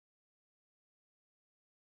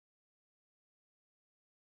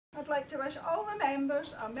I'd like to wish all the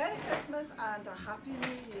members a Merry Christmas and a Happy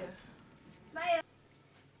New Year. Smile!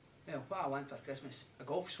 Well, what I want for Christmas, a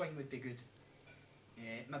golf swing would be good.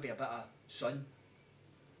 Maybe a bit of sun.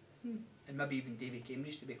 And maybe even Davy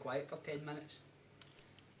Cambridge to be quiet for 10 minutes.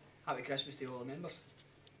 Happy Christmas to all the members.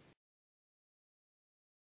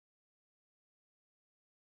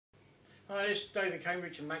 Hi, this is David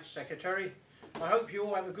Cambridge and Match Secretary. I hope you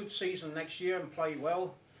all have a good season next year and play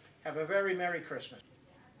well. Have a very Merry Christmas.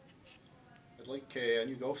 I'd like a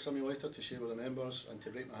new golf simulator to share with the members and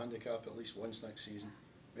to break my handicap at least once next season.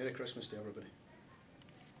 Merry Christmas to everybody.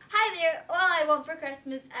 Hi there, all I want for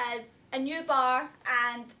Christmas is a new bar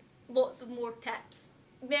and lots of more tips.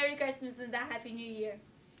 Merry Christmas and a Happy New Year.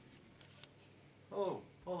 Oh,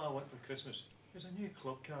 all I want for Christmas is a new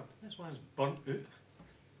club card. This one's burnt out.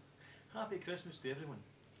 Happy Christmas to everyone.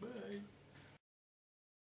 Bye.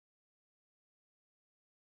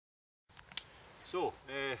 So,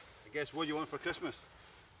 I guess what do you want for Christmas?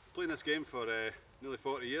 Playing this game for nearly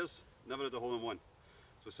 40 years, never had a hole-in-one.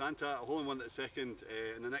 So Santa, a hole-in-one at the second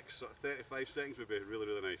in the next sort of 35 seconds would be really,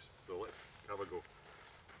 really nice. So let's have a go.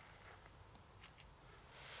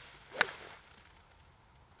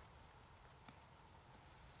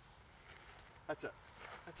 That's it.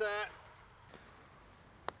 That's it.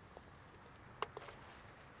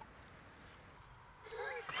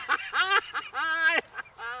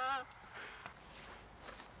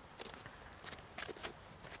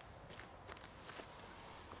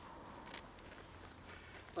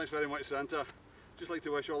 Thanks very much, Santa. Just like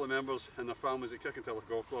to wish all the members and their families at Kirkintilloch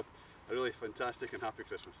Golf Club a really fantastic and happy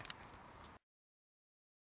Christmas.